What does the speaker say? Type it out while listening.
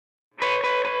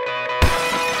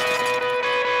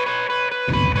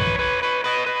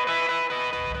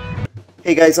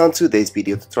Hey guys, on today's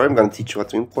video tutorial I'm going to teach you how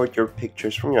to import your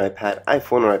pictures from your iPad,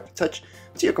 iPhone or iPod Touch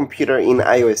to your computer in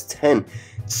iOS 10.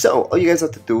 So all you guys have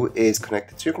to do is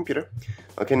connect it to your computer.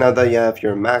 Okay, now that you have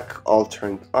your Mac all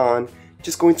turned on,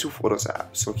 just go into Photos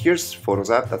app. So here's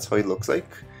Photos app, that's how it looks like.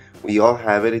 We all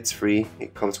have it, it's free,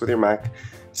 it comes with your Mac.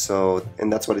 So,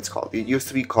 and that's what it's called. It used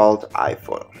to be called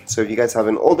iPhoto. So if you guys have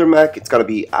an older Mac, it's gotta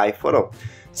be iPhoto.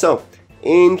 So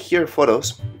in here,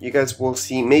 photos, you guys will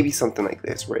see maybe something like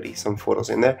this already, some photos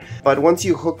in there. But once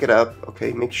you hook it up,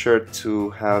 okay, make sure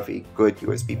to have a good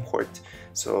USB port.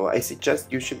 So I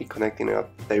suggest usually connecting it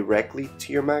up directly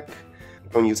to your Mac.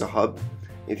 Don't use a hub.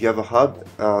 If you have a hub,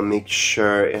 make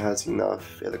sure it has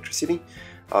enough electricity.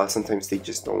 Sometimes they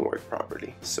just don't work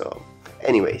properly. So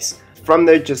anyways, from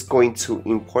there, just going to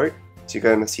import. So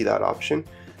you're gonna see that option.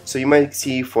 So you might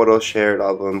see photos, shared,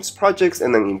 albums, projects,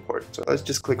 and then import. So let's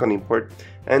just click on import.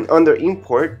 And under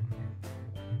import,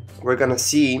 we're gonna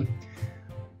see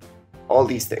all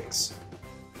these things.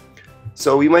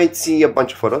 So we might see a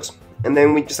bunch of photos, and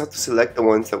then we just have to select the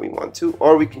ones that we want to,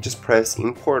 or we can just press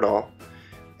import all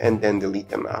and then delete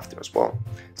them after as well.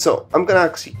 So I'm gonna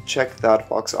actually check that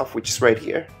box off, which is right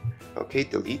here. Okay,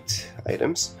 delete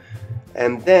items.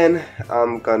 And then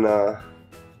I'm gonna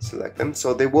select them,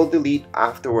 so they will delete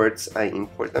afterwards I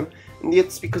import them, and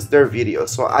it's because they're videos,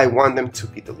 so I want them to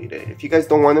be deleted. If you guys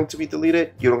don't want them to be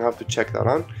deleted, you don't have to check that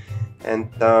on. And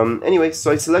anyway,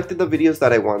 so I selected the videos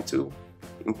that I want to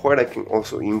import. I can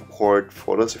also import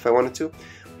photos if I wanted to,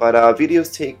 but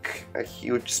videos take a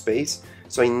huge space,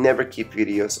 so I never keep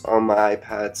videos on my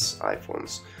iPads,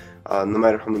 iPhones, no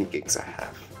matter how many gigs I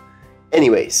have.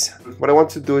 Anyways, what I want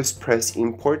to do is press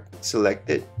import, select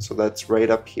it, so that's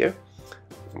right up here.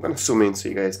 I'm going to zoom in so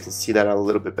you guys can see that a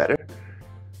little bit better.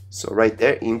 So right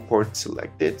there, import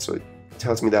selected. So it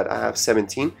tells me that I have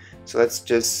 17. So let's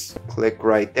just click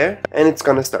right there and it's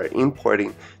going to start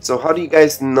importing. So how do you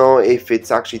guys know if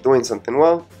it's actually doing something?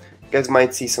 Well, you guys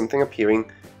might see something appearing,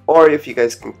 or if you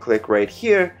guys can click right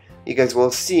here, you guys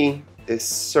will see this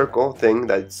circle thing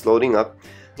that's loading up.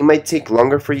 It might take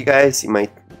longer for you guys. It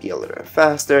might be a little bit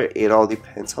faster. It all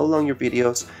depends how long your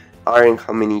videos are and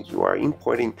how many you are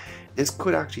importing. This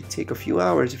could actually take a few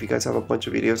hours if you guys have a bunch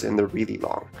of videos and they're really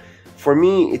long. For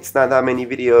me, it's not that many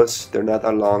videos, they're not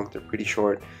that long, they're pretty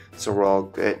short, so we're all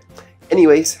good.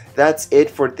 Anyways, that's it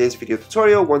for this video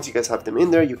tutorial. Once you guys have them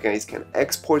in there, you guys can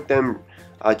export them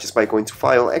just by going to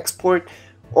File, Export,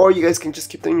 or you guys can just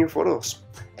keep them in your photos.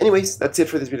 Anyways, that's it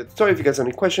for this video tutorial. If you guys have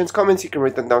any questions, comments, you can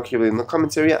write them down here in the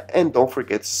comments area, and don't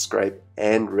forget to subscribe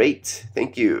and rate.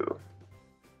 Thank you.